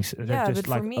things. They're Yeah, just but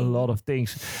for like a me- lot of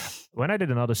things. When I did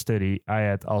another study, I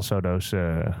had also those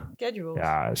schedules.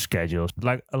 schedules.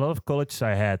 Like a lot of colleges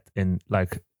I had in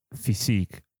like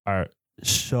physique are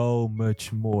so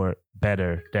much more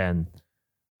better than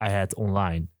I had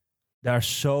online. They are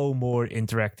so more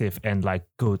interactive and like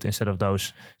good instead of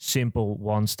those simple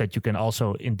ones that you can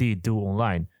also indeed do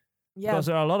online. Yeah, Because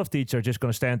there are a lot of teachers just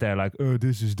going to stand there like, oh,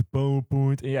 this is the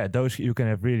PowerPoint. And yeah, those you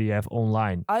can really have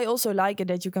online. I also like it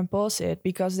that you can pause it,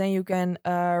 because then you can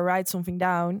write something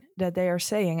down that they are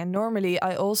saying. And normally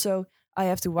I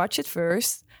have to watch it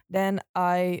first. Then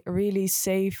I really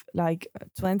save like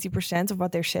 20% of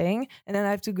what they're saying. And then I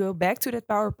have to go back to that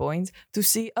PowerPoint to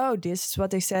see, oh, this is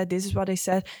what they said. This is what they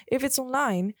said. If it's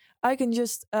online, I can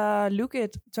just look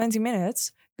at 20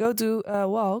 minutes, go to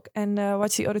walk, and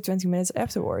watch the other 20 minutes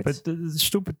afterwards. But the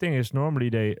stupid thing is normally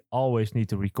they always need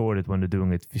to record it when they're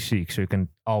doing it physique. So you can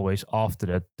always after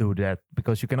that do that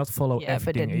because you cannot follow yeah, but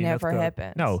everything. it and you have never to-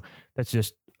 happens. No, that's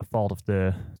just a fault of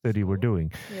the study we're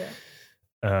doing.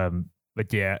 Yeah.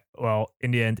 But yeah, well,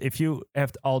 in the end, if you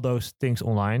have all those things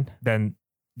online, then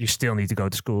you still need to go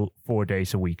to school 4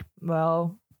 days a week.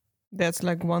 Well, That's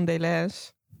like 1 day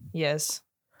less. yes.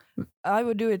 I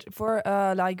would do it for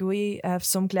like we have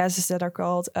some classes that are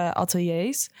called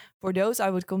ateliers. For those I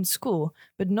would come to school,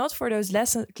 but not for those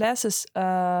classes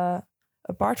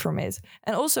apart from it.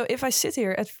 And also if I sit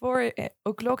here at 4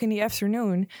 o'clock in the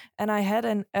afternoon and I had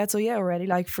an atelier already,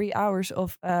 like 3 hours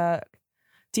of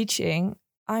teaching,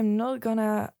 I'm not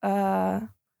gonna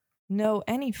know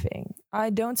anything. I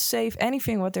don't save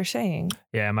anything what they're saying.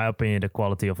 Yeah, in my opinion, the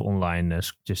quality of online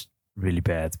is just really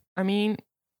bad. I mean,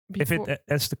 If it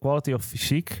that's the quality of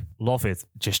physique, love it.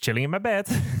 Just chilling in my bed,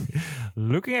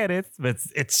 looking at it, but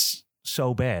it's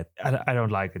so bad. I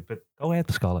don't like it. But go ahead,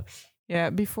 Pascalle. yeah,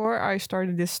 before I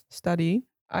started this study,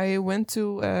 I went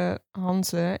to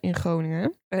Hanze in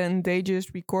Groningen, and they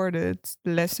just recorded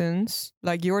the lessons,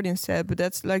 like Jordan said. But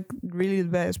that's like really the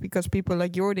best, because people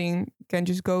like Jordan can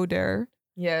just go there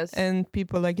Yes. And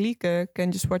people like Lieke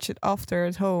can just watch it after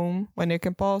at home when they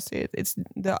can pause it. It's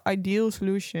the ideal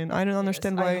solution. I don't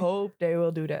understand why. I hope they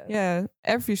will do that. Yeah,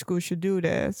 every school should do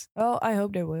that. Well, I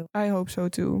hope they will. I hope so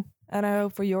too. And I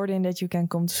hope for Jordan that you can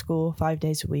come to school 5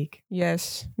 days a week.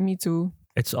 Yes, me too.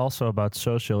 It's also about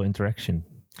social interaction.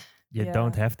 You Yeah.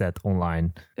 don't have that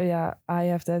online. Yeah, I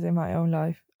have that in my own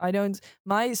life.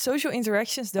 My social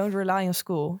interactions don't rely on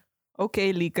school.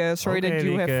 Okay, Lieke, sorry Okay, that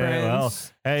you have Lieke, friends. well,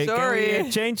 hey, Sorry. can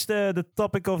we change the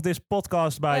topic of this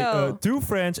podcast by No. 2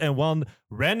 friends and 1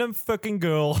 random fucking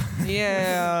girl?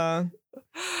 Yeah.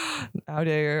 Now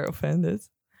they're offended.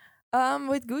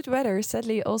 With good weather,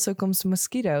 sadly, also comes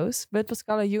mosquitoes. But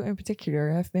Pascalle, you in particular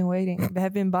have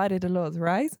been bited a lot,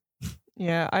 right?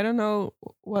 Yeah, I don't know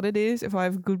what it is, if I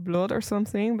have good blood or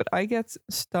something, but I get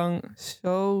stung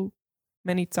so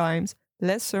many times.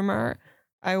 Last summer,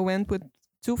 I went with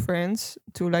 2 friends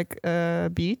to like a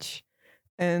beach,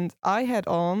 and I had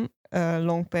on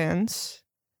long pants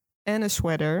and a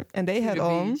sweater, and they had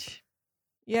on.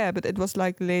 Yeah, but it was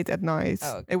like late at night.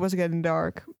 Oh, okay. It was getting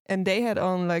dark, and they had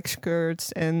on like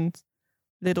skirts and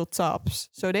little tops,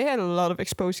 so they had a lot of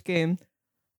exposed skin.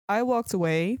 I walked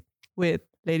away with,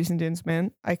 ladies and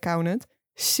gentlemen, I counted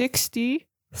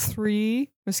 63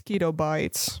 mosquito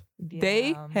bites.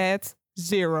 They had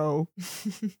 0.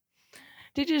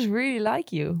 They just really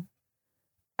like you.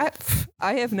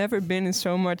 I have never been in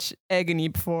so much agony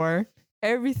before.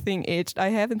 Everything itched. I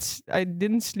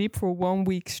didn't sleep for 1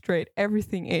 week straight.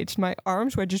 Everything itched. My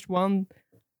arms were just one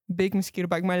big mosquito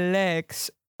bite. My legs.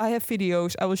 I have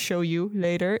videos. I will show you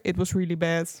later. It was really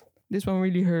bad. This one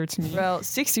really hurts me. Well,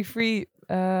 63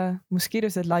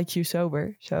 mosquitoes that like you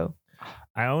sober. So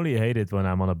I only hate it when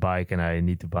I'm on a bike and I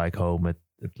need to bike home at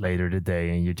later the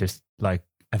day and you just like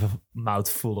have a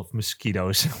mouthful of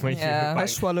mosquitoes when Yeah. you I bike.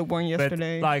 swallowed one But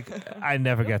yesterday. like I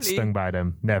never get Lovely. stung by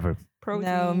them. Never. Protein.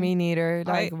 no, me neither.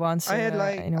 Like once I had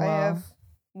like in a I while. have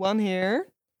one here,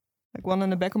 like one on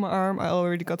the back of my arm. I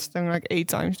already got stung like 8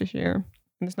 times this year,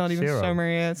 and it's not even 0. summer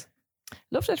yet.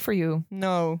 Love that for you.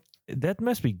 No, That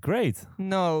must be great.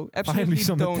 no, absolutely Finally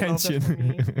some don't love attention. that for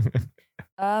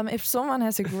me. If someone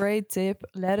has a great tip,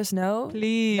 let us know.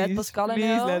 Please, Let Pascalle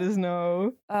please know. let us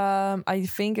know. I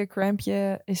think a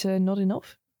crampje is not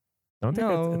enough. Don't they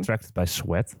No. get attracted by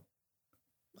sweat?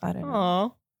 I don't know. Aw,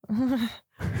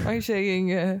 Are you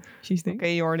saying she's thinking?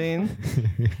 okay, Jordan.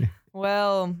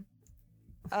 Well,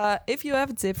 if you have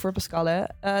a tip for Pascalle,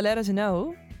 let us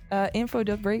know.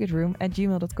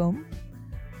 info.breakout@gmail.com.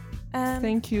 And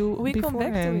Thank you. we come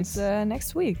back to beforehand. it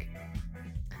next week.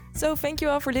 So thank you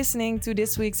all for listening to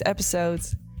this week's episode.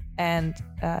 And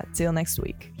till next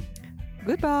week.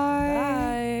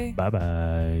 Goodbye. Bye. Bye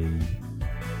bye.